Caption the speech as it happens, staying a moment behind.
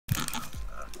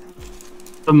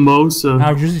Mimosa.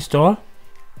 How juicy store?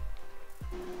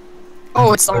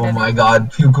 Oh, it started. Oh my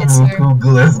god, Pukamuku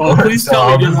Glyph. Oh, please tell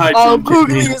me you didn't hide Oh, some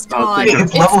Googly technique. is gone.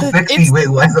 It's level 60. Wait,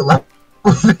 why is it level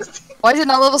 60? Why is it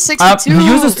not level 62? He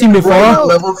used this team before.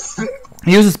 Level 60.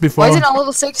 He used this before. Why is it not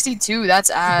level 62? That's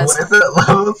ass. Why is it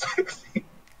level 60?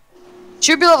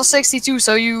 Should be level 62,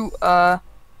 so you, yeah.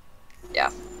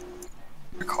 Your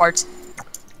cards.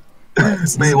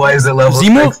 Wait, why is it level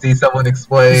 60? Someone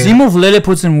explain. Zimov Lele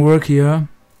puts in work here.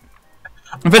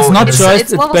 If it's not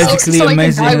choice, it's basically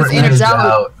amazing.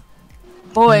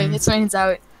 Boy, it's mains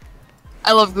out.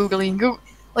 I love Googly.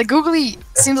 Googly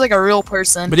seems like a real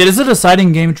person. But yeah, this is a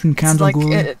deciding game between Kanto and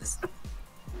Googly.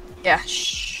 Yeah,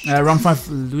 round 5,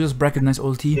 losers bracket, nice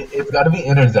ulti. It's gotta be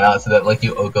in or out so that like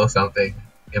you Oko something.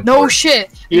 No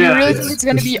shit. Yeah, you really think it's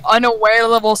gonna be unaware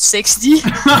level 60?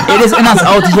 It is in us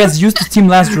out. He has used the team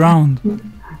last round.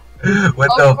 What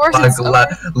the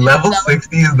fuck? Level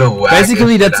 60 is the wackest.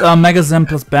 Basically, that's Mega Zen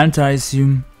plus Banta, I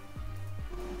assume.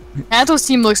 Kanto's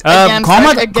team looks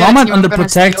Comment on the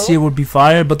protects here would be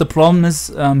fire, but the problem is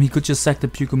he could just sack the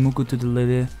Pukamuku to the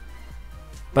Lele.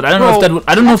 But I don't know if that would.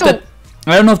 I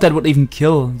don't know if that would even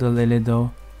kill the Lele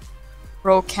though.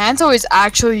 Bro, Kanto is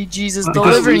actually Jesus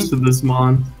delivering this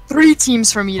mon. 3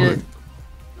 teams for me to.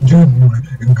 Dude,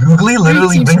 Googly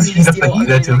literally brings Hida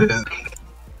Fajita to this.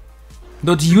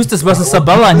 Dude, he used this versus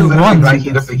Sabella and he won.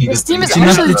 This team is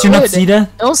actually Did you not see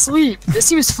that? Don't sleep. This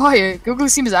team is fire.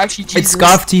 Googly's team is actually Jesus. It's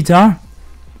Scarf Titar.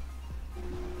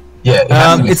 Yeah,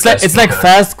 it's like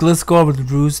fast Gliscor with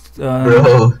Roost.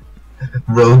 Bro,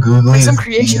 Googly is some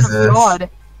creation Jesus. of God.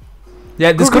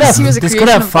 Yeah, this could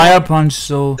have Fire Punch,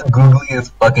 so... Googly is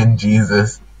fucking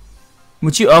Jesus.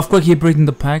 Would you Earthquake here breaking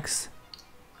the packs?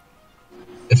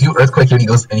 If you Earthquake here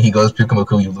and he goes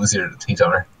Pukamuku, you lose your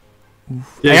T-Tower.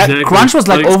 Yeah, exactly. Crunch was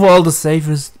like overall the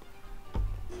safest.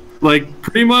 Like,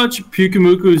 pretty much,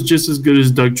 Pukamuku is just as good as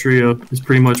Doug Trio. Is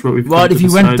pretty much what we've But if he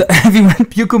went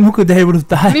Pukamuku, they would have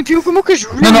died. I mean, Pukamuku is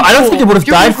really No, I don't think it would have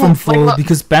died from full, like,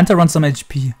 because Banta runs some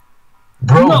HP.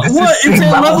 Bro, no, this what? is It's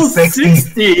at level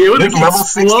 60. It would have level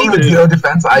 60 with zero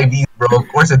defense IV, bro. Of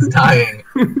course it's dying.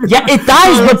 Yeah, it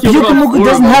dies, but Pukamuku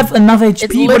doesn't have enough HP.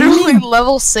 It's literally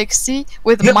level 60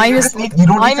 with minus defense,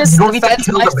 minus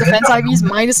defense IVs,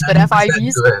 minus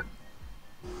FIVs.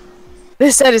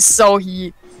 This set is so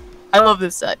heat. I love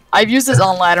this set. I've used this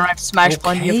on ladder and I've smashed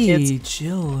plenty of kids.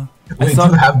 Chill. Wait,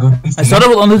 I thought it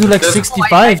would only do like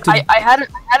 65. I had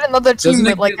another team,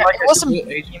 but like it wasn't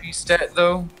HP stat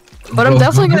though. But I'm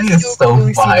definitely gonna do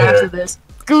Googly team after this.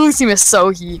 Googly team is so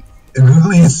heat.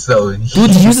 Googly is so heat.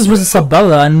 Dude, he uses versus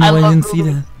Sabella. I didn't see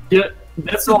that. Yeah,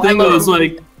 that's the thing though. Is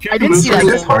like I didn't see that.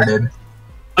 Retarded.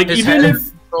 Like even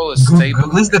if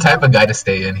Googly's the type of guy to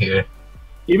stay in here.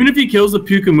 Even if he kills the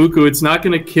Pukamuku, it's not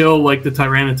gonna kill like the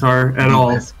Tyranitar at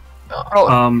all.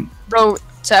 Bro,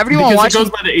 to everyone because watching, it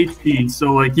goes by the HP,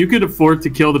 so like you could afford to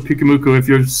kill the Pukamuku if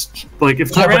you're like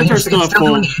if Tyranitar's still at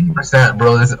full. 80%,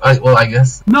 bro. Well, I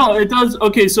guess. No, it does.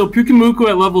 Okay, so Pukamuku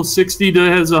at level 60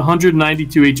 has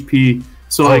 192 HP.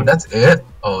 So like that's it.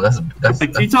 Oh, that's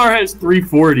like T-Tar has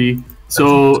 340.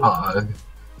 So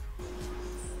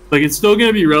like it's still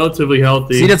gonna be relatively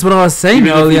healthy. See, that's what I was saying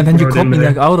earlier, and then you caught me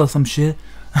like out or some shit.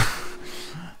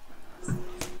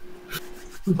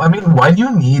 I mean, why do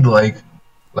you need like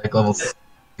level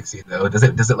 60 though? Does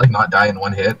it like not die in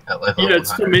one hit at like level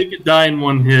it's to make it die in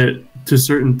one hit to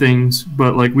certain things,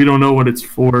 but like we don't know what it's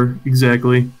for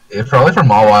exactly. It's probably for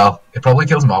Mawile. It probably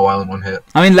kills Mawile in one hit.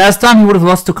 I mean, last time he would have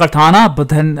lost to Katana, but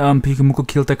then Pukamuku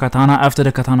killed the Katana after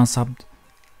the Katana subbed.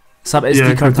 Sub SD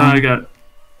yeah, Katana got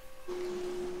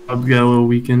a little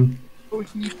weakened.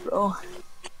 Bro.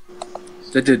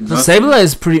 That did nothing. The Sableye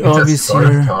is pretty obvious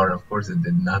here. Of course, it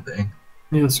did nothing.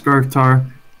 Yeah, Scarf Tar.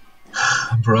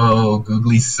 Bro,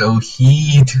 Googly's so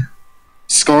heat.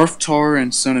 Scarf Tar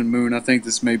and Sun and Moon. I think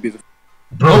this may be the.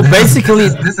 Bro, basically,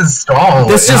 this is stall.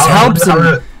 This just helps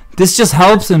him. This just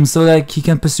helps him so like he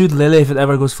can pursue Lele if it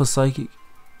ever goes for Psychic.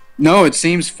 No, it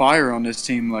seems fire on this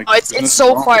team. Like it's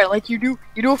so fire. Like you do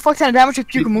a fuck ton of damage with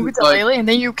Pukamuku to Lele, and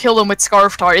then you kill him with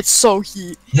Scarf Tar. It's so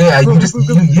heat. Yeah,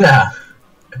 yeah.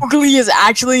 Googly is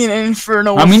actually an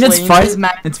inferno. I mean,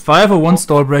 it's 5 for 1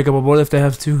 stall breaker, but what if they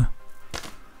have 2?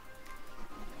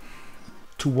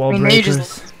 2 wall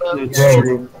breakers.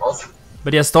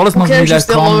 But yeah, stall is not really that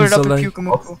common, so like...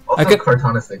 Also,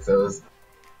 Katana sticks those.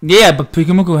 Yeah, but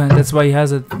Pukamuku, that's why he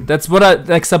has it. That's what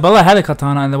like Sabella had a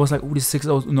Katana and there was like, these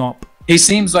 6-0s, no. He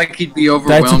seems like he'd be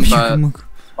overwhelmed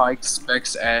by Spike,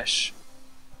 Specs, Ash.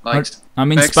 Like, I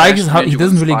mean, Spike is how he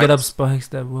doesn't really get up spikes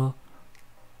that well.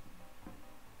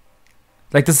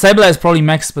 Like the Sableye is probably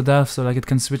max Spadaf, so like it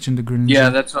can switch into Greninja. Yeah,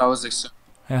 that's what I was assuming.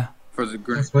 Yeah. for the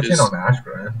group. Switching on Ash,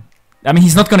 bro. I mean,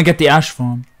 he's not gonna get the Ash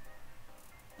form.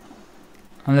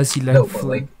 Unless he like... No, but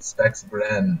like, Specs,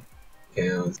 Bran,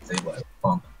 KOs, Sableye,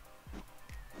 Pump.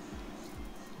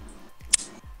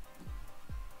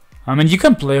 I mean, you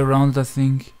can play around, I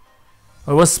think.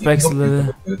 Or was Specs a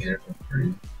little...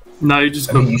 No, you just...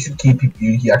 I mean, you should keep...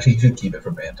 You actually should keep it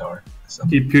for Bantar. So.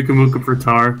 Keep Pyukamuka for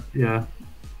Tar, yeah.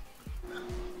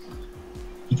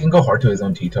 He can go hard to his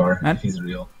own T-Tar if he's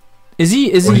real. Is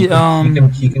he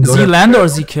land or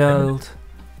is he killed?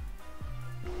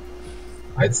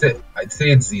 I'd say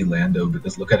it's Z Lando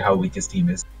because look at how weak his team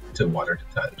is to water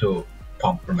to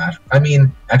pump for match. I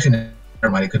mean, actually,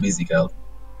 never mind. It could be Z Keld.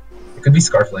 It could be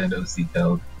Scarf Lando, Z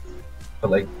Keld.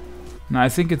 But like, no, I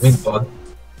think it's.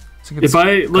 If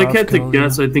I like had to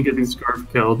guess, I think it's Scarf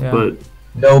Keld, but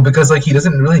no, because like he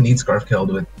doesn't really need Scarf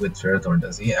Keld with Ferrothorn,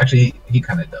 does he? Actually, he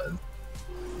kind of does.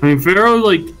 I mean, Pharaoh,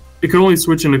 like, it could only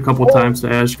switch in a couple times to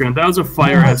Ashgrant. That was a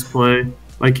fire-ass play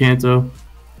by Kanto.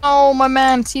 Oh, my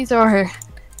man, T-Tar.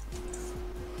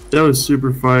 That was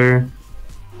super fire.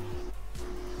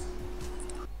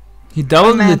 He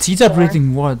doubled the T-Tar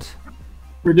predicting what?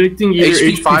 Predicting either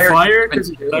HP fire because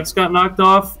his legs got knocked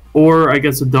off, or I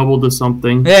guess a double to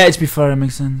something. Yeah, HP fire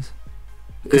makes sense.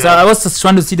 Because I was just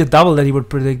trying to see the double that he would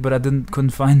predict, but I couldn't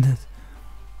find it.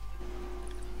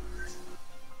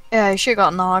 Yeah, he should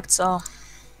got knocked, so...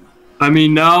 I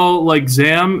mean, now, like,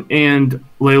 Zam and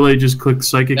Lele just click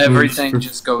Psychic Everything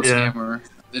just goes hammer.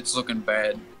 It's looking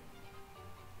bad.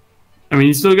 I mean,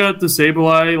 you still got the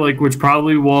Sableye, like, which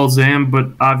probably walls Zam, but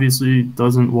obviously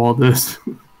doesn't wall this.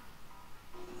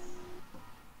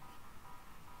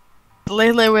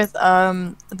 Lele with,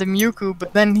 the Mewtwo,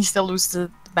 but then he still loses the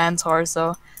Bantar,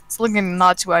 so... It's looking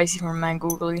not too icy for man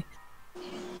Googly.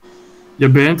 Yeah,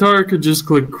 Bantar could just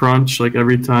click Crunch, like,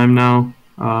 every time now.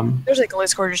 There's like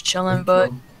Gliscor just chilling,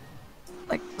 but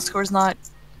like Gliscor's not.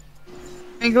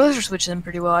 I mean, Gliscor switches in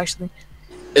pretty well actually.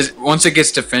 Once it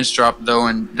gets defense drop though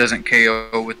and doesn't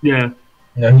KO with it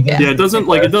doesn't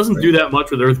it doesn't do that much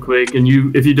with Earthquake, and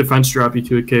if you defense drop you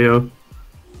to a KO.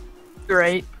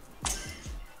 Great.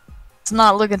 It's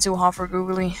not looking too hot for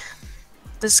Googly.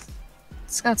 It's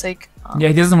gonna take. Yeah,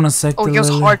 he doesn't want to sec. Oh, he goes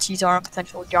hard T-Tar on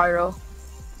potential Gyro,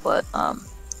 but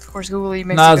of course, Googly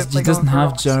makes a good play. He doesn't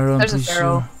have Gyro. There's a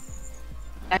Pharaoh.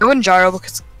 I wouldn't Gyro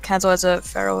because Kanto has a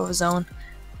Pharaoh of his own.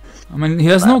 I mean, he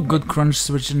has no good crunch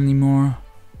switching anymore.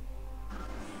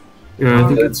 Yeah, I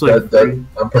think it's like.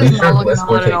 I'm pretty sure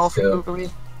Gliscor takes 2.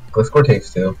 Gliscor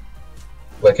takes 2.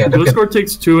 Like Gliscor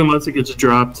takes 2 unless it gets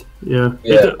dropped. Yeah.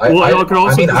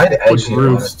 I'd edge you,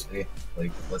 honestly.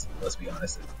 Like, let's be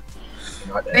honest.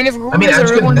 I mean, if Googly's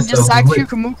everyone just sack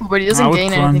Pyukamuku, but he doesn't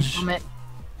gain anything from it.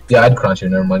 Yeah, I'd crunch it,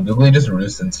 never mind. Googly just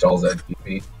roosts and stalls at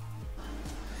PP.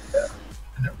 Yeah,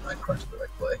 never mind, crunch the right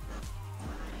play.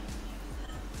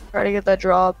 Try to get that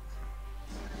drop.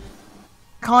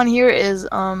 Con here is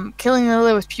killing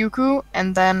Lily with Pyuku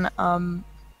and then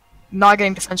not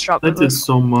getting defense drop. That did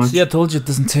so much. See, I told you it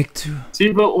doesn't take 2.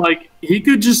 See, but like he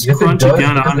could just crunch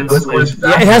again, honestly.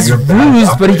 Yeah, it has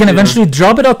roost, but he can eventually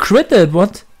drop it or crit it.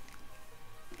 What?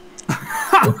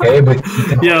 Okay, but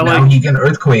he can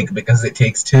Earthquake because it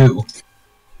takes 2.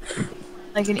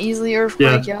 Like an easily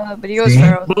Earthquake, but he goes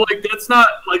Pharaoh. But like that's not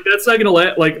gonna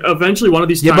let eventually one of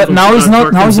these. Yeah, but now he's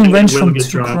not. Now he's in range from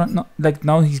 2. Like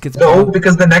now he gets. No,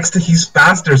 because he's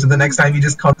faster, so the next time he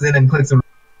just comes in and clicks.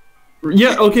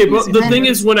 Yeah, okay, but the thing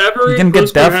is, whenever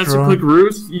Gliscor has to click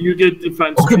Roost, you get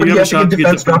defense. Okay, but he has to get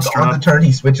defense drops on the turn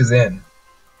he switches in.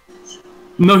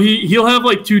 No, he'll have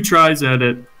like 2 tries at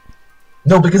it.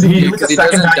 No, because if you do it the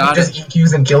second time, he just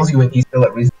EQs and kills you and he's still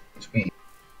at reasonable HP.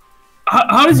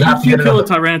 How does EQ kill a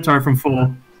Tyranitar from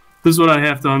full? This is what I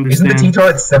have to understand. Isn't the T-Tar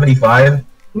at 75?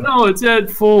 No, it's at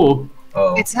full.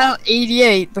 Oh. It's at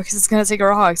 88 because it's gonna take a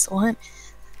rocks. What?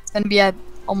 It's gonna be at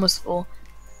almost full.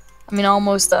 I mean,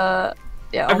 almost, yeah.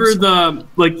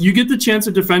 You get the chance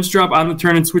of defense drop on the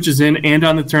turn and switches in, and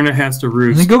on the turn it has to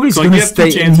roost. I think Googly's gonna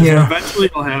stay in here. Eventually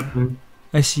it'll happen.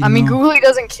 I mean, Googly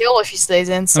doesn't kill if he stays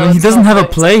in. So I mean, he doesn't have a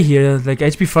play here. Like,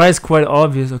 HP fire is quite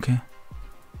obvious. Okay.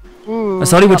 Ooh, I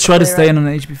thought he would try to stay in on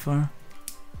an HP fire.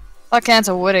 I thought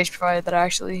Kanto would HP fire that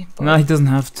actually. No, he doesn't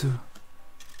have to.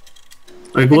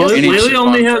 Like, Lele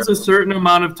only has a certain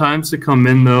amount of times to come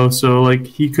in, though, so, like,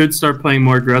 he could start playing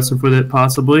more aggressive with it,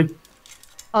 possibly.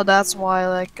 Oh, that's why,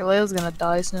 like, Lele's gonna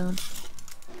die soon.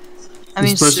 I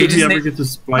mean, especially if he ever gets a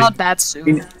spike. Not that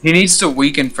soon. He needs to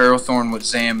weaken Ferrothorn with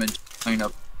Zam and clean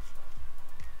up.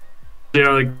 Yeah,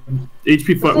 like,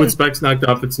 HP with specs knocked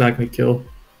off, it's not gonna kill.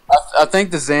 I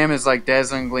think the Zam is like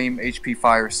Dazzling Gleam, HP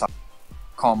Fire,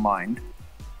 Calm Mind.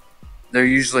 They're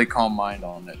usually Calm Mind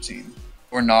on that team.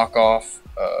 Or Knockoff,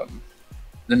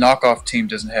 the knockoff team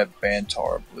doesn't have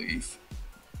Bantar, I believe.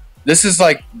 This is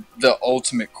like the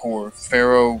ultimate core.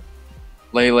 Pharaoh,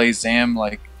 Lele, Zam,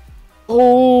 like.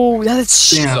 Oh,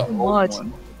 that's Yeah. so much.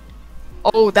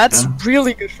 Oh, that's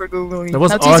really good for Googly. That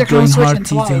was Now Teaser art can going switch hard, in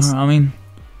twice. Teaser. I mean,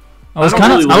 I I was don't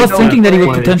kind of, really I was like thinking that he would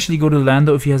play. potentially go to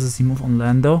Lando if he has a Z move on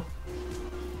Lando.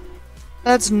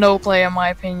 That's no play in my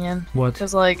opinion. What?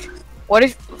 Because like, what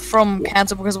if from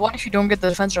Kanto? Because what if you don't get the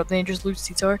defense drop, then you just lose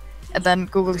Teaser, and then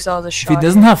Googly saw the If shot. he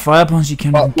doesn't have Fire Punch, he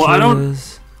can't even well, I kill don't-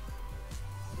 this.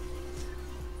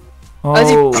 As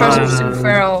he Oh, pressures to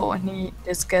Pharaoh, and he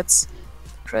just gets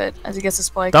crit as he gets a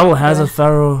spike. double has Yeah. a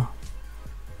Pharaoh.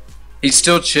 He's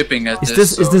still chipping at Is this.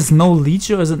 this so- is this no leech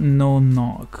or is it no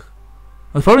knock?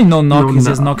 It's probably no knock No because he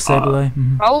has knock. knock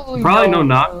Sableye. Probably no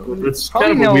knock. It's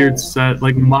kind of a no. weird set,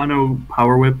 like mono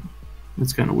power whip.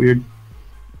 It's kind of weird.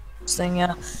 Thing,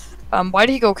 yeah. Why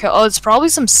did he go kill? Oh, it's probably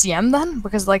some CM then,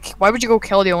 because like, why would you go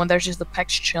Keldeo when there's just the Pex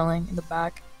chilling in the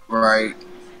back? Right.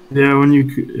 Yeah, when you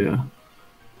could, yeah.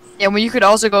 Yeah, well, you could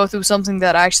also go through something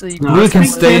that actually. No, We I can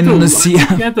think stay in Kanto- the I CM.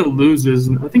 think Kanto loses.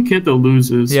 I think Kanto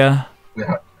loses. Yeah.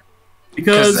 Yeah.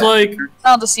 Because that- like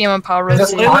Not the CM and power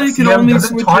Does rotation. Lele can only doesn't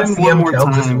switch taunt in CM one more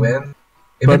Keld just time. win?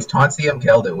 If But- it's taunt CM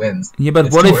Keld, it wins. Yeah, but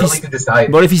It's what too if early he's to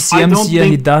decide. what if he I CMs don't here and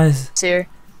he think- dies? Here.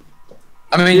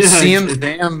 I mean, Yeah, CM it's-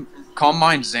 Zam, Calm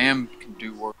Mind Zam can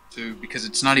do work too because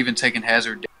it's not even taking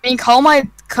hazard. I mean, Calm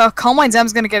Mind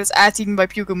Zam's gonna get his ass eaten by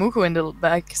Pyukamuku in the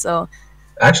back, so.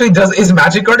 Actually, is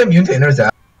Magic Guard immune to inner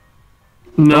zap?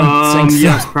 no, Don't think so.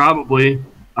 yes, probably.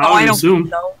 I Oh, would don't assume.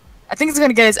 know. I think it's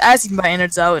gonna get his ass eaten by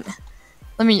innards out.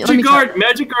 Let me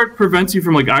Magic Guard prevents you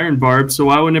from like Iron Barb, so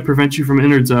why wouldn't it prevent you from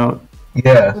innards out?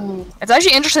 Yeah. Ooh, it's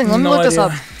actually interesting. Let me No look this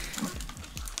idea. up.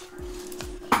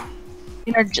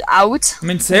 Innards out. I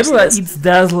mean, Sableye eats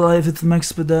Dazzle if it's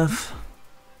max Spadef.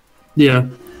 Yeah.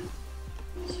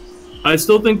 I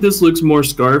still think this looks more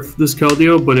Scarf, this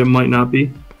Keldeo, but it might not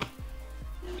be.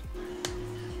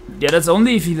 Yeah, that's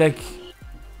only if he like.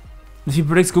 If he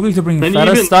predicts Googly to bring Then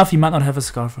fatter even- stuff, he might not have a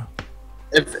Scarfer.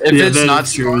 If Yeah, it's that not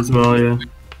is true Scarf, as well, yeah.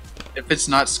 if it's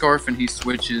not Scarf and he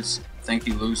switches, I think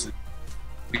he loses.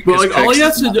 But Because like all he Pex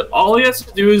has is to not- do, all he has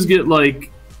to do is get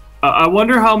like, I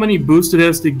wonder how many boosts it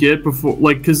has to get before,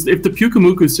 like, because if the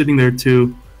Pyukamuku is sitting there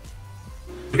too,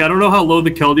 like I don't know how low the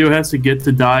Keldeo has to get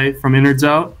to die from innards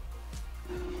out.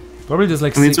 Probably just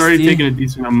like I mean, it's already 60. taken a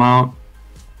decent amount.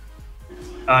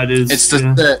 It is. It's the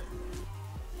yeah. set.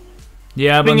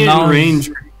 Yeah, but Putting it now in range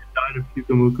where he can die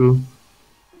to Pyukamuku.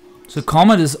 So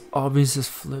Comet is obvious as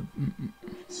flip.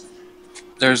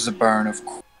 There's the burn, of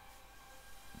course.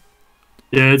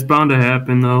 Yeah, it's bound to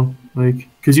happen though. Like,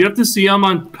 because you have to see him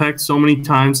on Peck so many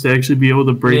times to actually be able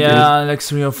to break Yeah, like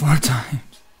 3 or 4 times.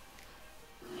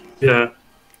 it. Yeah.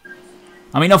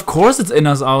 I mean, of course it's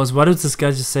inners hours. Why did this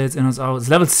guy just say it's inners hours? It's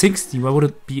level 60. Why would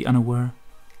it be unaware?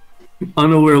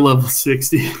 Unaware level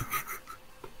 60.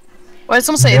 Why did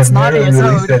someone say it's not innards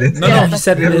out? No, he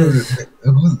said it is.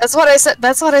 That's what I said.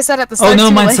 That's what I said at the Oh, start. never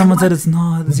too, mind. like, Someone said it's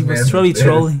not. He was probably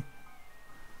trolling.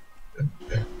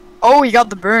 Oh, he got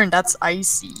the burn. That's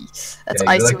icy. That's Yeah,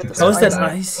 you icy like with to the How is that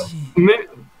spike. icy?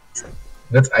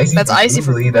 That's icy. That's icy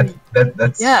for Googly.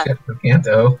 That's Yeah. shit for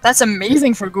Kanto. That's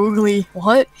amazing for Googly.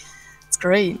 What? It's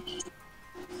great.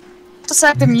 To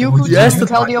sack the Yes, Mewtwo Yes, to but-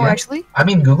 Keldeo actually. I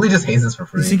mean, Googly just hazes for You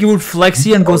free. think he would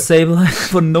flexy and go Sableye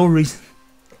for no reason?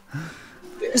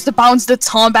 Just to bounce the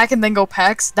taunt back and then go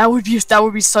Pax. That would be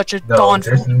such a No, daunt.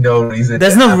 there's no reason.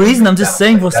 There's to no have reason. it I'm just that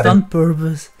saying way. for That is- stunt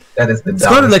purpose. That is the It's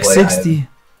got like dumbest way I- 60.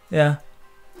 Yeah.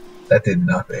 That did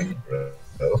nothing,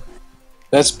 bro.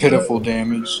 That's pitiful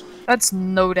damage. That's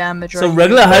no damage. So right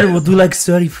regular here. Hydra would do like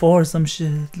 34 or some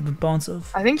shit. Little bounce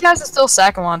off. I think he has to still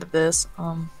sack him onto this.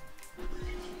 I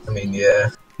mean, yeah.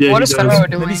 Yeah, What he is does. Pharaoh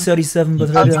doing? Maybe 37, but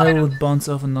He regular does. Hydra would bounce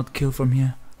off and not kill from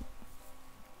here.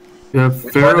 Yeah,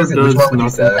 Which Pharaoh one is it? Which does one would you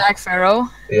nothing. say? Sack Pharaoh.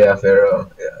 Yeah, Pharaoh.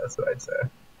 Yeah, that's what I'd say.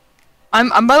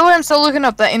 I'm by the way, I'm still looking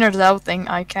up that innards out thing.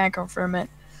 I can't confirm it.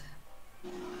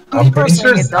 I'm pretty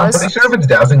sure. it I'm does. pretty sure if it's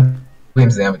dousing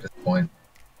William Zam at this point.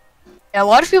 Yeah, a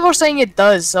lot of people are saying it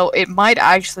does, so it might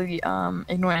actually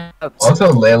ignore it.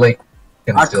 Also, Lele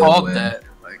can I still called win. that.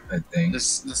 Like I think. the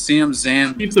CM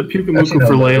Zam. Keeps the Actually, Pyukamuku no,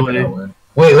 for Lele Lele. cannot win.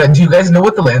 Wait, do you guys know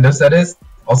what the Lando set is?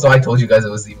 Also, I told you guys it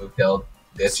was Z-move killed.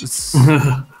 Bitch. It's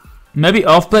maybe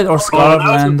offblade or Scarlet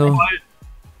Lando.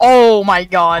 Oh my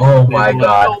god. Oh my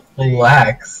god.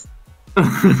 Relax.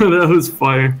 That was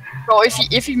fire. Bro,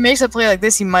 if he makes a play like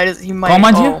this, he might.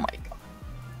 Comment oh here? my god.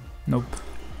 Nope.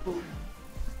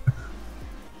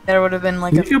 There would have been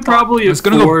like You a. could probably It's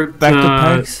gonna go afford back to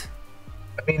packs.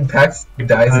 I mean, Pax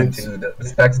dies in 2.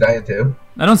 Does Pax die in 2?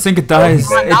 I don't think it dies.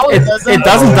 Oh, now it doesn't. It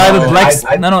doesn't die with Oh, blacks.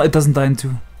 I- No, it doesn't die in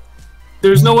 2.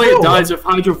 There's no way it dies if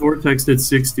Hydro Vortex did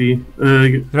 60.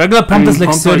 Regular pump does like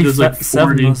Pump probably does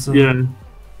 37 or so. Yeah.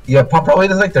 Yeah, pump probably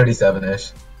does like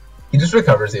 37-ish. He just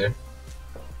recovers here.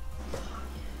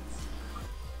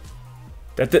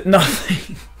 That did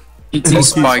nothing. ET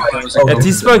spike.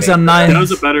 T-spikes are nice. That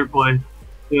was a better play.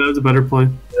 Yeah, that was a better play.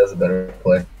 That was a better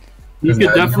play. You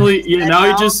could definitely, yeah, now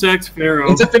he just sacks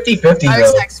Pharaoh. It's a 50-50 I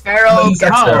though. sacks Pharaoh. He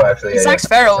sacks Pharaoh actually. He sacks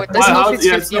Pharaoh. There's no 50-50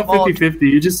 Yeah, it's not involved. 50-50.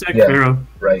 You just sack Yeah. Pharaoh.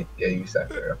 Right, yeah, you sack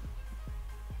Pharaoh.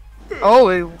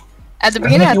 Oh, at the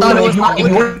beginning I thought it was not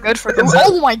looking good for him.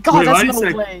 Oh my god, Wait, that's why no did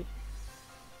he play.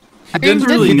 He didn't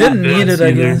really He didn't need it, I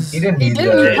either. guess. He didn't He need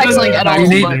didn't that. need Pex like at all.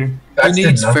 He but- Pex He did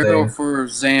needs nothing. Pharaoh for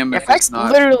Zam Yeah, if it's Pex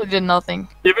not. literally did nothing.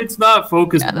 If it's not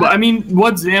focused, Yeah, but I mean,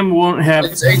 what Zam won't have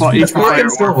It's HP Gliscor fire can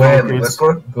still or win. focus?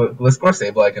 Gliscor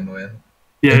Sableye can win.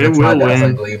 Yeah, If it it's will not Dazzling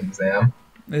win. Gleam, Zam.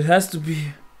 It has to be.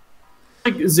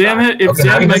 Like Zam, if Okay, now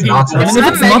Zam he does Mega, not I mean, Zam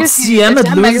if it's Mega not C- CM, if it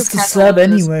Zam loses Mega's to can't Slab hold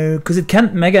this. anywhere, because it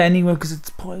can't Mega anywhere, because it's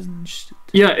poison and shit.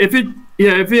 yeah, if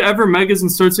it ever Megas and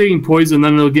starts taking poison,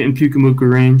 then it'll get in Pyukamuka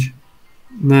range.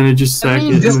 And then it just I sack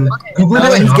mean, it. just- and- Googly No,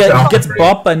 doesn't he, knock he off gets for free.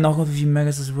 bopped by knockoff if he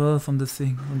Megas as well from the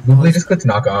thing. Googly just gets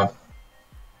knock off.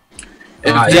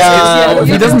 Yeah, Yeah, if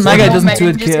he yeah, doesn't Mega, he yeah, doesn't Mega,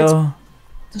 2-hit he just gets- KO.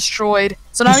 Destroyed.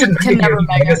 So now You he should can never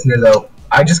Mega. Megas here though.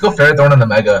 I just go Ferrothorn on the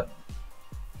Mega.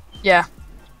 Yeah.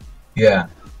 Yeah.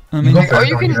 I You mean, go Or you Ferrothorn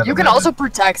here can on the you can Mega. also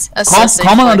protect as a safe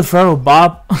comment on play. the Pharaoh,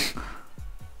 Bob.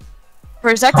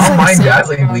 Protect Oh, is like a mine safe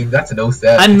Dazzling play. Gleam, that's no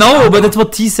set. I know, but that's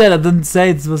what T said. I didn't say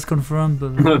it was confirmed.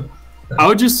 But I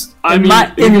would just. I mean,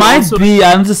 it you might also- be.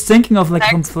 I'm just thinking of like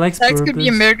from Text- flex Text could be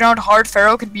a purpose. midground, hard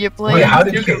Pharaoh could be a play. Wait, how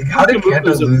did Kanto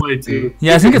Pyukamuka's a lose play to? too.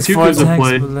 Yeah, I think it's Pyukamuka's 4 a attacks,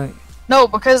 play. but like No,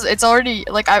 because it's already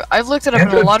like I've looked it up and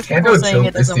a Kanto- lot of people Kanto saying it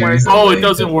choked this doesn't work. series. Oh, it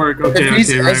doesn't work. Okay, If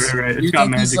he's okay, right, S- right. you It's got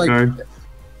think he's magic like- guard.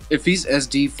 If he's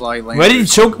SD fly land. where did he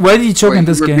choke? Where did he choke in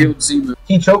this game?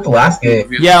 He choked last game.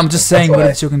 Yeah, I'm just saying That's where why.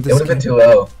 did he choke in It this would have been game?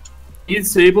 2-0.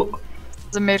 Needs Sable.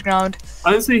 It's a midground.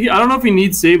 Honestly, I don't know if he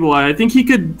needs Sableye. I think he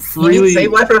could He freely. needs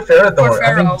Sableye for Ferrothorn. For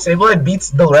I think Pharaoh. Sableye beats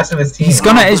the rest of his team. He's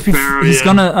gonna for HP. Pharaoh, He's yeah.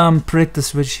 gonna predict the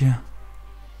switch here.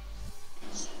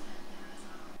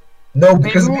 No,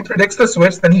 because if he predicts the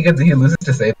switch, then he loses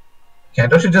to Sableye.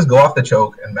 Kanto should just go off the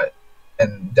choke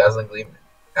and Dazzling Gleam.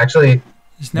 Actually,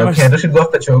 He's no, never. Kanto should go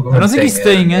off the choke. I don't think he's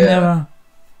staying in ever.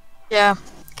 Yeah.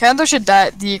 Kanto should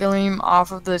D-Gleam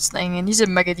off of this thing, and he's a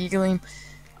Mega D-Gleam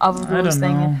off of I this don't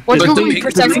thing. know. What But Googly the-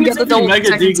 protects and If gets the he double Mega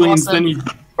protect, it's D-Gleams, awesome.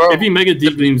 then if he Mega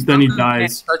D-Gleams, then he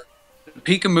dies.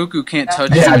 Pikamuku can't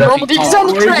touch Yeah, him. that's- Normal D-Gleams on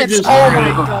the Or he could crits! just Oh crit. my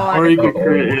god. Or he could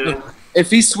crit, yeah.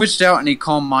 If he switched out and he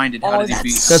calm minded, how Oh, did he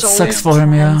beat? that's That so sucks for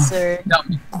him, yeah. cancer. Tell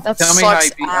me, That tell me how he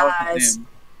sucks beat Alex ass.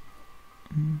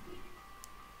 and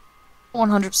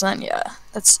 100%, yeah.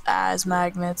 That's ass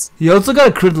magnets. He also got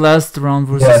a crit last round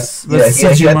Yes, versus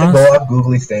yeah, he had to Sijumas. go off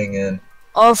Googly staying in.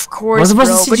 Of course, Was it bro.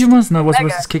 versus But, Sijumas? No, it was Mega.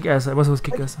 versus Kick Ass. It was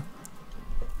Kick Ass.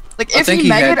 like, I if think he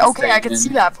he had Mega'd, to okay, stay I could in. see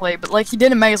that play, but, like, he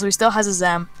didn't Mega, so he still has a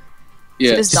Zam.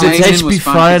 yeah, It's staying in HP was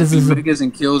fine, fire, 'cause this if is he a megas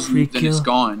and kills free you, then it's kill.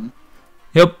 gone.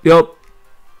 Yup. Yup,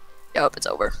 it's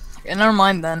over. Okay, never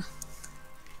mind then.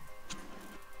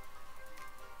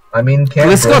 I mean,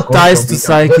 Gliscor dies to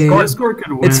Psychic. Gliscor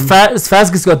could win. It's fast.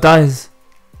 Gliscor dies.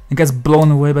 It gets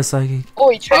blown away by Psychic. Oh,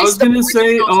 he I was traced the gonna poison say,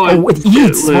 field. Oh, it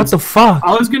eats. What the fuck?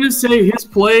 I was gonna say his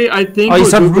play. I think Oh, you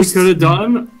what said Googly Roost- could have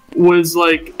done was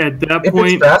like at that If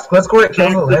point. it's fast, Gliscor it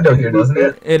kills Orlando here, doesn't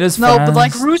it? It is No, fast. but,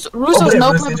 like, Ruso's but no Roost play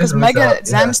just because Roost Mega out,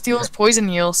 Zam yeah. steals Poison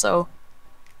Heal, so...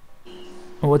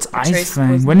 Oh, it's Ice Trace Fang.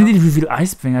 poison When did now. he reveal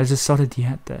Ice Fang? I just saw that he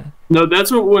had that. No,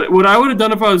 that's what I would have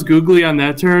done if I was Googly on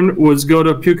that turn was go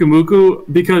to Pyukamuku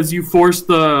because you forced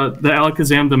the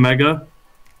Alakazam to Mega,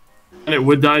 and it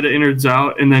would die to innards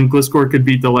out, and then Gliscor could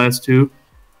beat the last two.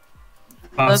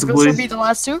 Let's go Possibly, beat the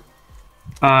last two?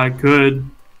 could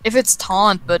If it's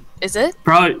Taunt, but is it?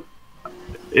 probably.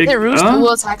 Is it Roost dual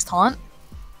attacks Taunt?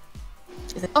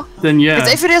 Is it? Oh. Then yeah,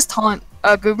 'Cause if it is Taunt,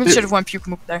 Googly should have went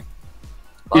Pyukamuku there.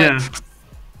 But yeah.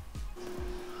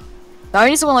 now he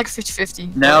needs to win like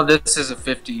 50-50. Now this is a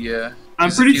 50, yeah. I'm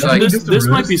Because pretty if sure you, like- this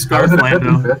might be How is it a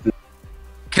Scarfland though. 50-50?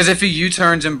 Because if he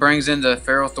U-turns and brings in the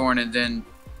Ferrothorn and then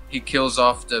he kills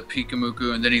off the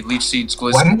Pikamuku and then he Leech Seeds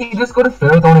Why Gliscor. didn't he just go to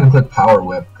Ferrothorn and click Power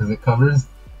Whip? Because it covers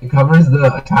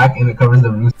the attack and it covers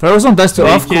the roost. Pharaoh's dies to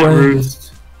They off can't course.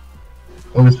 roost.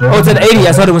 Oh, Oh, it's at 80.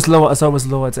 I thought it was lower.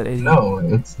 It's at 80. No,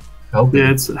 it's healthy.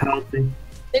 Yeah, it's healthy.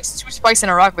 Takes 2 spikes in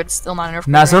a rock, but it's still not enough.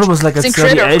 Nah, I thought it was like at It's in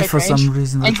crit or 38 quick for some range.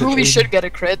 reason. And like at Googly 80. should get a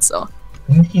crit, so.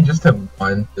 Didn't he just have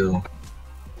 1, 2?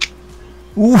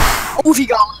 Oof. Oof, he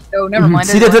got no, never mind.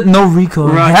 See, that did no recoil.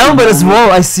 Right. Helmet as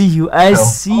well. I see you. I Oh.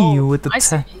 see you with the I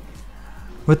see.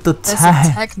 with the That's tag.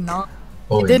 a tech not.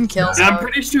 Holy didn't kill. God. Yeah, I'm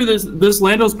pretty sure this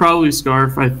Lando's probably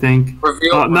Scarf. I think.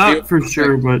 Reveal, not for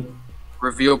sure, but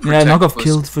reveal. Protect Yeah, knockoff was-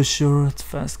 killed for sure. It's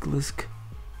fast Glisk.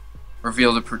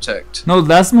 Reveal to protect. No,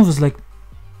 last move was like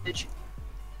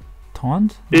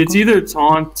taunt. it's either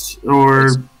taunt or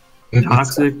It's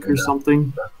toxic or Lando.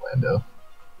 something. That's Lando.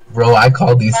 Bro, I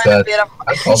called these sets.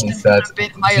 I called these sets.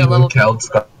 Demon Keld,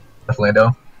 Scarf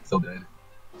Lando. So good.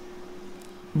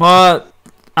 But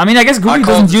I mean, I guess Googly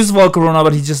called- doesn't use Volcarona,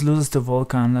 but he just loses to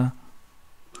Volcana.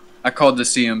 I called the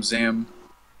CM Zam.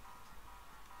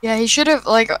 Yeah, he should have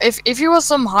like if he was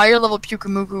some higher level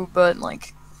Pyukumuku, but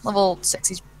like level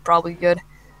 60's probably good.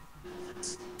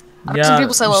 Yeah, some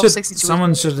people say we level should- 62.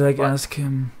 someone should like ask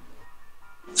him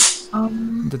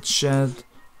Um, in the chat.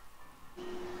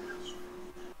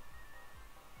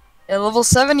 yeah, level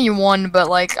 71, but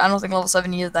like I don't think level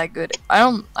 70 is that good. I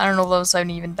don't know if level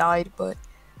 70 even died, but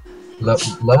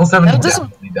Level 70 That doesn't-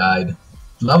 definitely died.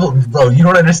 Bro, you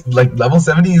don't understand. Like, level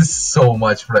 70 is so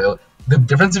much, bro. The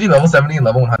difference between level 70 and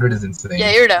level 100 is insane.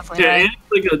 yeah, you're definitely Yeah, right. and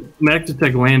it's like a Mac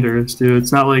Detect Lander too.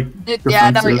 It's not like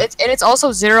Yeah, no, defensive. it's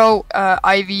also 0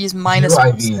 IVs minus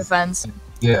Zero IVs. defense.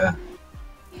 Yeah.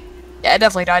 Yeah, it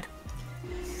definitely died.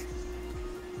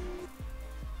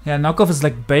 Yeah, knockoff is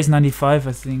like base 95,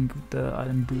 I think, with the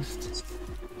item boost.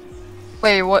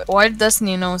 Wait, what? Why did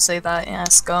Destiny no say that? Yeah,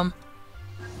 scum.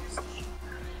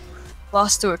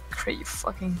 Lost to a crit, you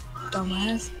fucking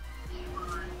dumbass.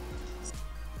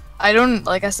 I don't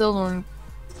like. I still don't.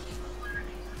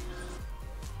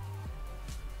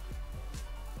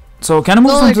 So can I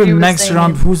move Don't on to the agree with next saying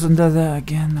round? it. Who's under there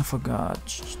again? I forgot.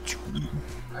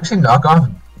 Actually, knockoff,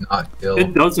 not kill.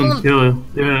 it doesn't kill.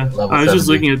 Yeah, Level I was just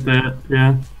 70. looking at that.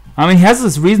 Yeah, I mean, he has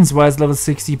his reasons why it's level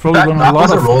 60. Probably That won a knock lot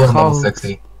was a of roll in level cults.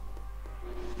 60.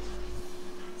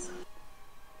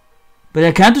 But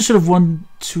yeah, Kanto should have won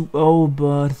 2-0,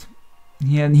 but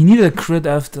yeah, he needed a crit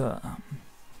after.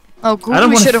 Oh, don't Googly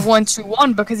wanna should have won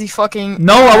 2-1 because he fucking.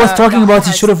 No, I was talking got about he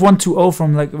hacked. should have won 2-0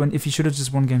 from like when if he should have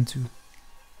just won game 2.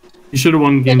 you should have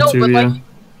won Yeah, game no, two. but Yeah, like, you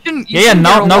shouldn't. You Yeah, shouldn't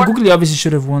get now rewarded. Googly obviously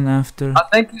should have won after. I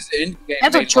think his end game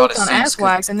Kanto made a lot choked of on sense ass 'cause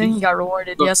wax and then he got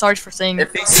rewarded. Look, Yeah, sorry for saying.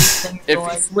 if he- things, If but, he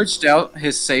like, switched out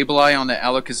his Sableye on the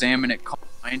Alakazam and it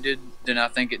combined, then I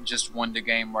think it just won the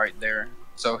game right there.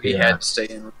 So he Yeah. had to stay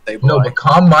in with Sableye. No, but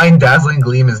Calm Mind, Dazzling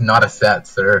Gleam is not a set,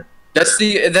 sir.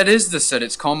 that is the set.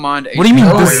 It's Calm Mind. What do you mean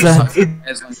No, this set?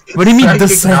 it's What do you mean psychic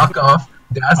this set? knockoff,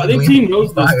 I Dazzling think Gleam, he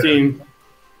knows this fire. team.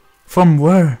 From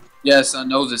where? Yes, I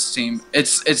know this team.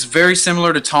 It's very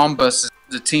similar to Tombus,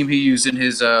 the team he used in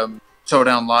his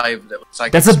Showdown Live. That was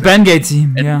like That's a Bengay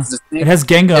team, And yeah. it's the same- It has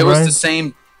Gengar, It was right? the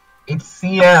same. It's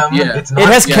CM. Yeah. It's It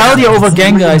not has yeah, Keldeo over It's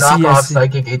Gengar, I literally see, I knockoff see.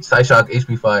 Psychic, Psyshock,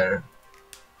 HP Fire.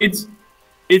 It's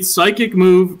psychic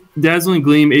move, dazzling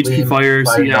gleam, HP Gleam, fire,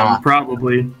 fire, CM knock.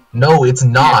 probably. No, it's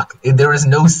knock. There is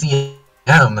no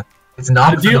CM. It's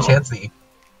knock for the Deal. Chansey.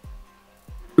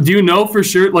 Do you know for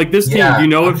sure? Like this Yeah, team, do you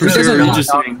know I'm it for sure sure? Or it's are you not. just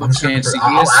saying? I'm sure Chansey.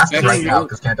 I'll ask him He right has now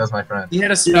because Kanto's my friend. He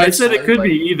had a Yeah, I Specs said it could Lele.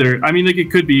 be either. I mean, like it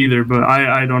could be either, but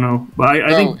I don't know. But I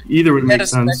Bro, think either would He had make a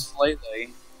sense. Specs Lele.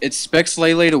 It's Specs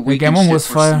Lele to weaken game one shit was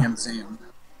for fire. CM Zam.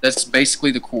 That's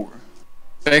basically the core.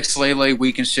 Specs Lele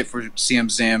weaken shit for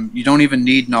CM Zam. You don't even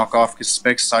need knockoff because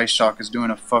Specs Psyshock is doing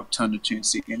a fuck ton to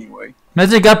Chansey anyway.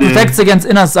 Magic God Yeah. protects against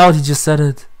inners out, he just said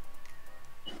it.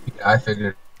 Yeah, I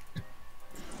figured.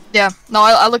 yeah, no,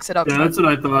 I looked it up. Yeah, that's what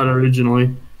I thought originally.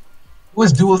 It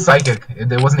was dual psychic.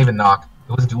 It wasn't even knock.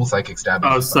 It was dual psychic stab.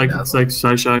 Oh, psychic,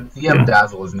 side shot. CM Yeah.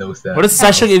 Dazzle is no stat. What is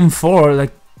Sashak even for?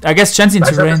 Like, I guess Chansey in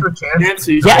Psyshock is terrain. for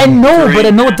Chansey. Chansey. Yeah, I know, but I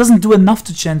Terrain. know it doesn't do enough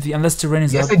to Chansey unless terrain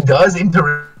is Yes, up. it does in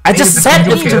terrain. I just It's said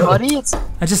a it, single dude. kill. buddy. It's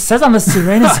I just said unless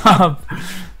terrain is up.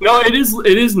 No, it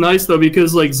is nice though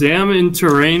because like Zam in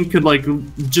terrain could like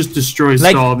just destroy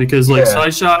Like- stall because like Yeah.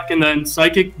 Psyshock and then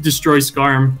Psychic destroys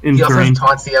Skarm in He also terrain. has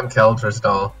taunt CM Keld for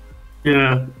stall.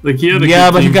 Yeah, like he had a Yeah,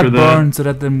 good but he team got for that. burned, so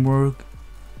that didn't work.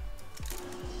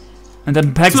 And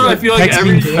then Pex, So I feel like Pex every-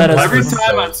 being fed as every fuck.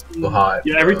 time I've seen- So hot.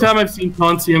 Yeah, every bro. time I've seen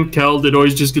taunt CM Keld, it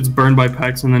always just gets burned by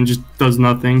Pex and then just does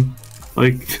nothing.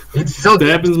 Like It's so that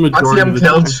happens majority CM of the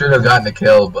Keld time. should have gotten a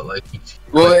kill, but like.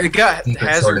 Well, it got Secret sword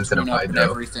hazards instead of went up Hydro.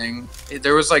 and everything.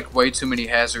 There was like way too many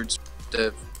hazards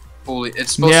to fully.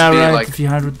 It's supposed Yeah, to be right. like If you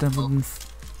had with that, wouldn't.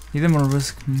 He didn't want to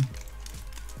risk me.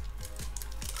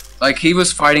 he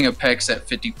was fighting a Pex at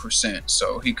 50%,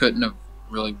 so he couldn't have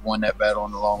really won that battle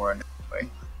in the long run.